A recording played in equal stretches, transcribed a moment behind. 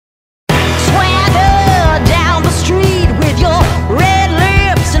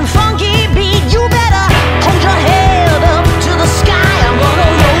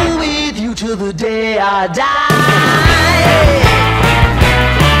die.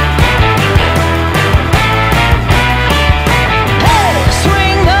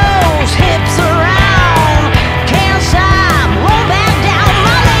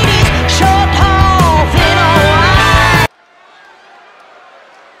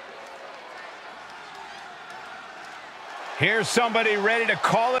 Here's somebody ready to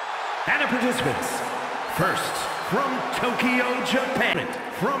call it. And the participants, first from Tokyo, Japan.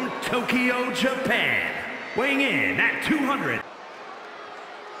 From Tokyo, Japan, weighing in at 200.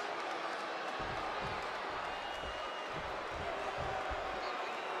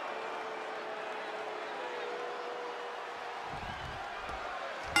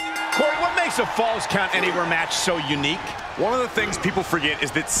 Corey, what makes a Falls Count Anywhere match so unique? One of the things people forget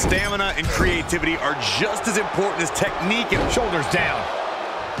is that stamina and creativity are just as important as technique and shoulders down.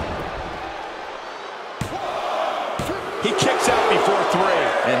 He kicks out before 3.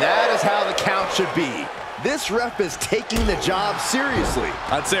 And that is how the count should be. This ref is taking the job seriously.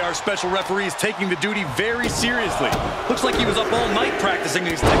 I'd say our special referee is taking the duty very seriously. Looks like he was up all night practicing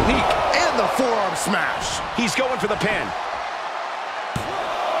his technique. And the forearm smash. He's going for the pin.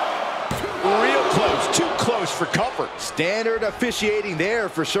 Real close, too close for comfort. Standard officiating there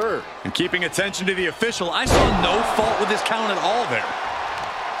for sure. And keeping attention to the official, I saw no fault with his count at all there.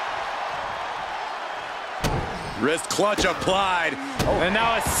 Wrist clutch applied. And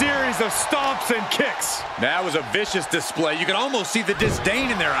now a series of stomps and kicks. That was a vicious display. You can almost see the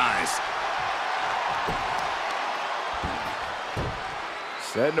disdain in their eyes.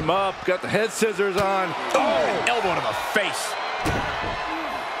 Setting him up, got the head scissors on. Oh, elbow to the face.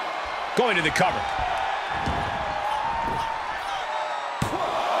 Going to the cover.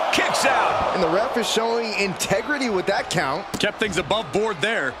 Kicks out. And the ref is showing integrity with that count. Kept things above board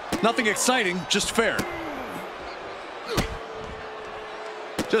there. Nothing exciting, just fair.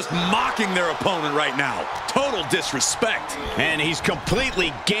 Just mocking their opponent right now. Total disrespect. And he's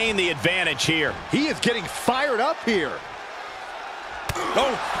completely gained the advantage here. He is getting fired up here.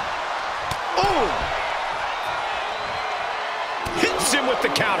 Oh. Oh. Hits him with the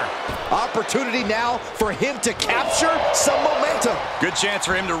counter. Opportunity now for him to capture some momentum. Good chance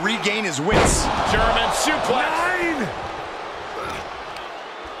for him to regain his wits. German suplex. 9.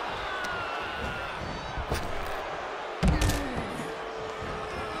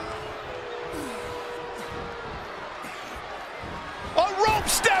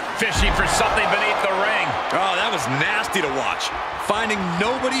 Fishing for something beneath the ring. Oh, that was nasty to watch. Finding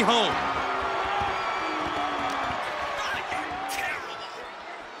nobody home.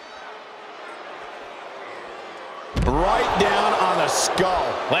 Right down on the skull.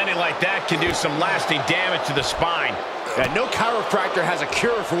 Landing like that can do some lasting damage to the spine. And no chiropractor has a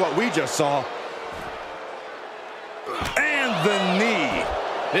cure for what we just saw. And the knee.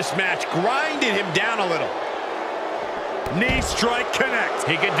 This match grinded him down a little. Knee strike connect.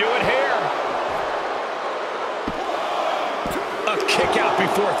 He could do it here. A kick out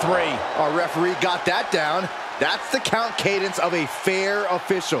before 3. Our referee got that down. That's the count cadence of a fair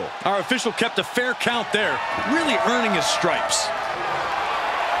official. Our official kept a fair count there, really earning his stripes.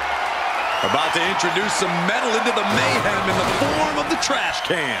 About to introduce some metal into the mayhem in the form of the trash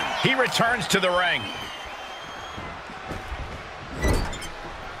can. He returns to the ring.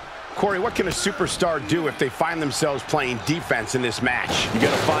 Corey, what can a superstar do if they find themselves playing defense in this match? You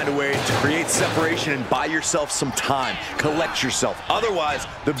got to find a way to create separation and buy yourself some time. Collect yourself. Otherwise,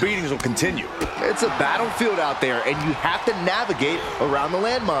 the beatings will continue. It's a battlefield out there, and you have to navigate around the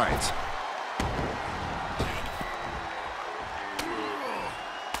landmines.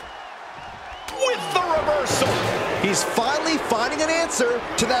 With the reversal. He's finally finding an answer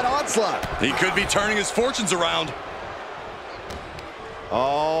to that onslaught. He could be turning his fortunes around.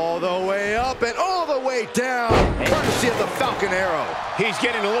 All the way up and all the way down. Courtesy of the Falcon Arrow. He's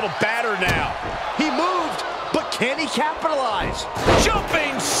getting a little battered now. He moved, but can he capitalize?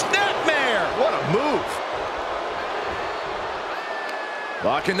 Jumping snapmare. What a move.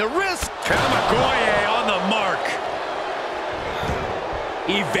 Locking the wrist. Kamagoye on the mark.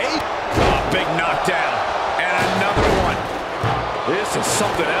 Evade. Oh, big knockdown. And another one. This is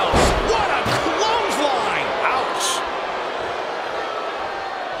something else. What a clothesline. Ouch.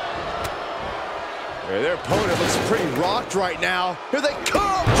 Their opponent looks pretty rocked right now. Here they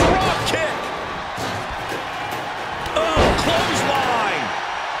come! Drop kick! Oh, clothesline!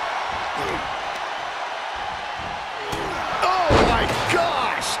 Oh my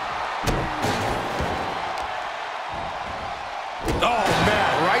gosh! Oh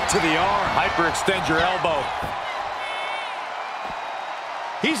man, right to the arm. Hyperextend your elbow.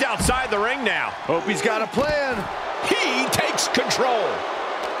 He's outside the ring now. Hope he's got a plan. He takes control.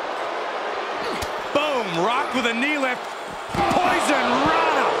 Boom, rocked with a knee lift. Poison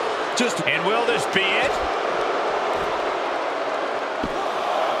Rana. And will this be it?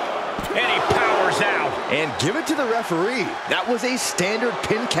 And he powers out. And give it to the referee. That was a standard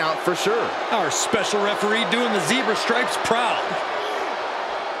pin count for sure. Our special referee doing the zebra stripes proud.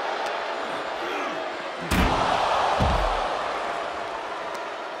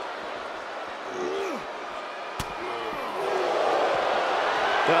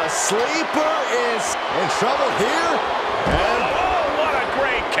 The sleeper is in trouble here. And oh, what a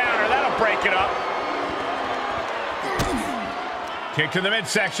great counter. That'll break it up. Kick to the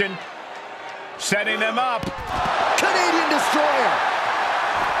midsection. Setting them up. Canadian Destroyer.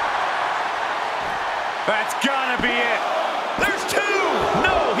 That's gotta be it. There's two.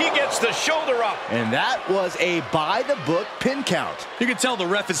 No, he gets the shoulder up. And that was a by-the-book pin count. You can tell the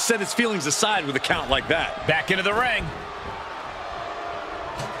ref has set his feelings aside with a count like that. Back into the ring.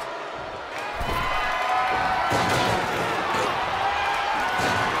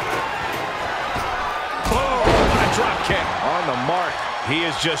 Drop kick. On the mark. He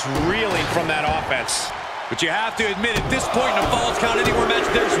is just reeling from that offense. But you have to admit, at this point in a Falls Count Anywhere match,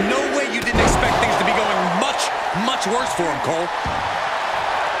 there's no way you didn't expect things to be going much, much worse for him, Cole.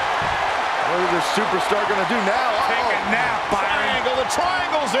 What is this superstar going to do now? Take a nap, Triangle. The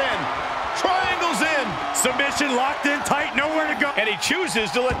triangle's in. Triangle's in. Submission locked in tight, nowhere to go. And he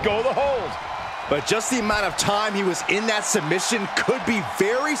chooses to let go of the hold. But just the amount of time he was in that submission could be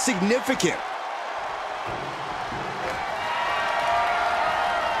very significant.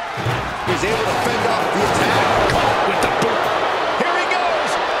 He's able to fend off the attack. Caught with the boot. Here he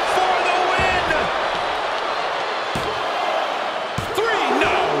goes for the win. 3,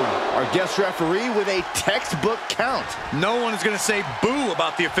 no. Our guest referee with a textbook count. No one is going to say boo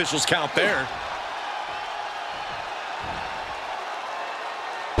about the official's count there.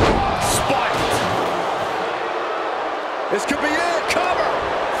 Spiked. This could be it. Cover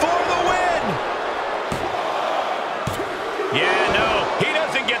for the win. Yeah, no. He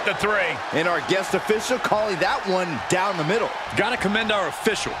doesn't get the 3. And our guest official calling that one down the middle. Got to commend our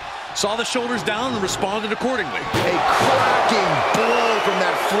official. Saw the shoulders down and responded accordingly. A cracking blow from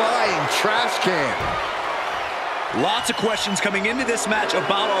that flying trash can. Lots of questions coming into this match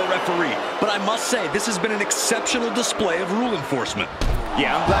about our referee, but I must say this has been an exceptional display of rule enforcement.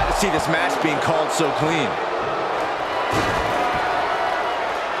 Yeah, I'm glad to see this match being called so clean.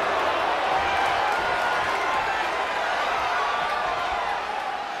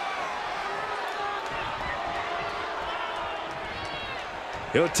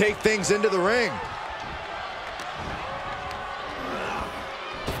 He'll take things into the ring.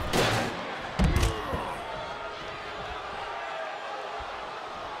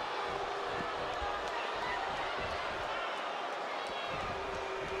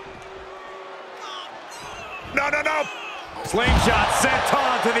 No, no, no. Slingshot sent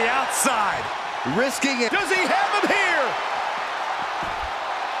on to the outside. Risking it. Does he have him here?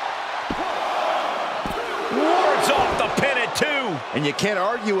 Wards off the pin at 2. And you can't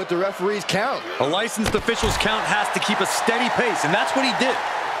argue with the referee's count. A licensed official's count has to keep a steady pace, and that's what he did.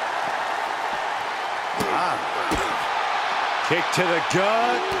 Kick to the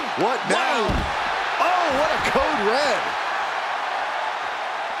gut. What now? Oh, what a code red.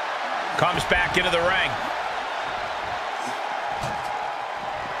 Comes back into the ring.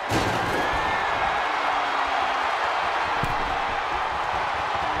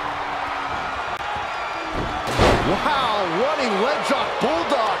 Wow, running leg drop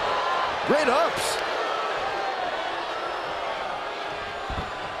bulldog. Great ups.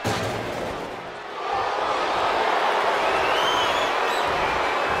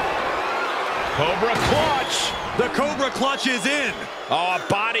 Cobra clutch. The Cobra clutch is in. Oh, a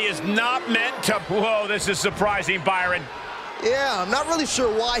body is not meant to... Whoa, this is surprising, Byron. Yeah, I'm not really sure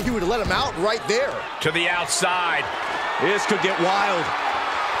why he would let him out right there. To the outside. This could get wild.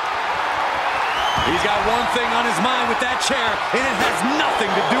 He's got one thing on his mind with that chair, and it has nothing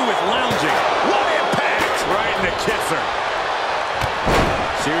to do with lounging. What impact! Right in the kisser.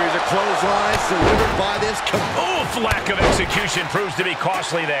 Series of clotheslines delivered by this. Oof, lack of execution proves to be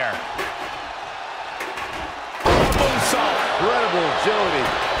costly there. Moonsault. Incredible agility.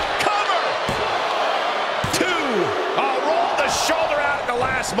 Cover! 2. Rolled the shoulder out at the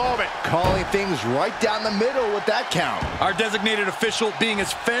last moment. Calling things right down the middle with that count. Our designated official being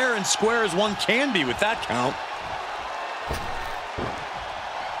as fair and square as one can be with that count.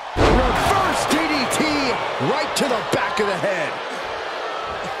 Reverse DDT right to the back of the head.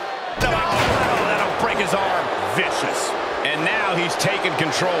 That'll break his arm. Vicious. And now he's taking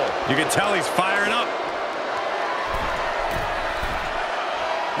control. You can tell he's firing up.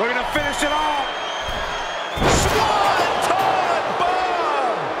 Looking to finish it off.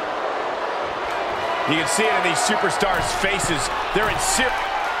 You can see it in these superstars' faces. They're in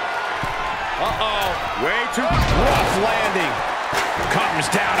Way too rough landing. Comes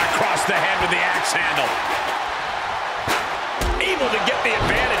down across the head with the axe handle. Able to get the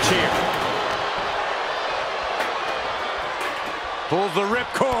advantage here. Pulls the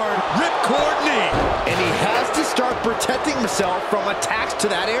ripcord. Ripcord knee. And he has to start protecting himself from attacks to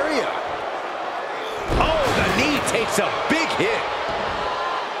that area. Oh, the knee takes a big hit.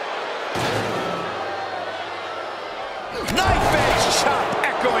 Knife-edge chop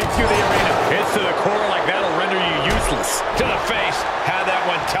echoing through the arena. Hits to the core like that'll render you useless. To the face. Had that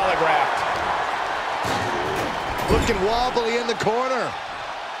one telegraphed. Looking wobbly in the corner.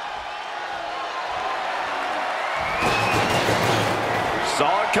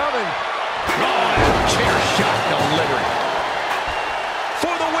 Saw it coming. Oh, chair shot delivered.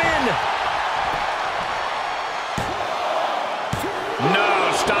 For the win.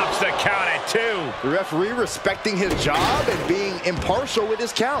 No, stops the count at 2. The referee respecting his job and being impartial with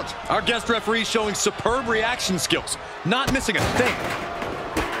his count. Our guest referee showing superb reaction skills, not missing a thing.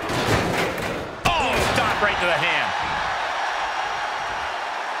 Oh, stop right to the hand.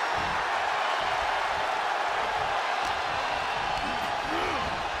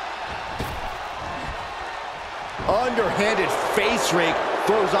 Underhanded face rake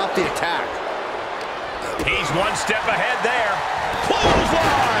throws off the attack. He's one step ahead there.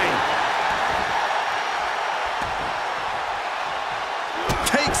 Clothesline!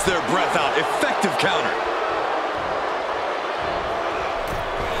 Takes their breath out. Effective counter.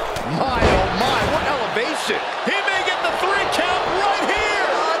 My, oh my, what elevation. He may get the 3 count right here.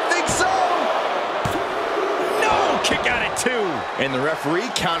 I think so. No, kick out at 2. And the referee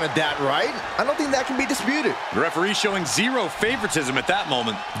counted that right. I don't think that can be disputed. The referee showing zero favoritism at that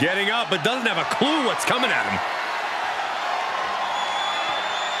moment. Getting up, but doesn't have a clue what's coming at him.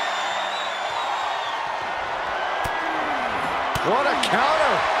 What a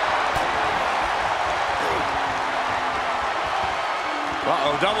counter.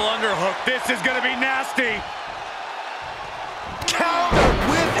 Uh-oh, double underhook. This is going to be nasty. Counter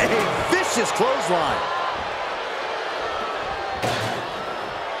with a vicious clothesline.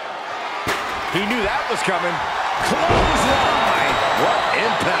 He knew that was coming. Clothesline. What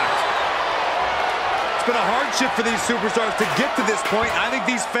impact. It's been a hardship for these superstars to get to this point. I think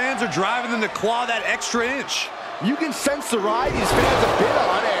these fans are driving them to claw that extra inch. You can sense the ride these fans have been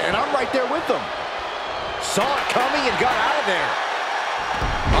on, and I'm right there with them. Saw it coming and got out of there.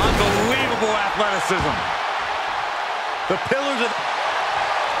 Unbelievable athleticism. The pillars of...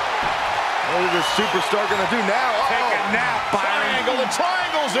 What is this superstar going to do now? Take a nap, Triangle. The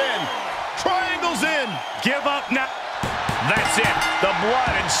triangle's in. Triangle's in. Give up now. That's it. The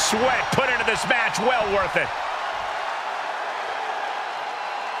blood and sweat put into this match. Well worth it.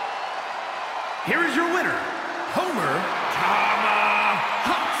 Here is your winner, Homer Takahashi.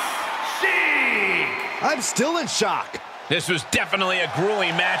 I'm still in shock. This was definitely a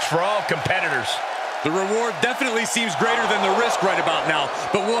grueling match for all competitors. The reward definitely seems greater than the risk right about now,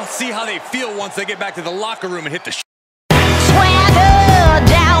 but we'll see how they feel once they get back to the locker room and hit the Swagger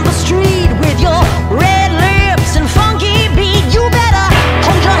down the street with your red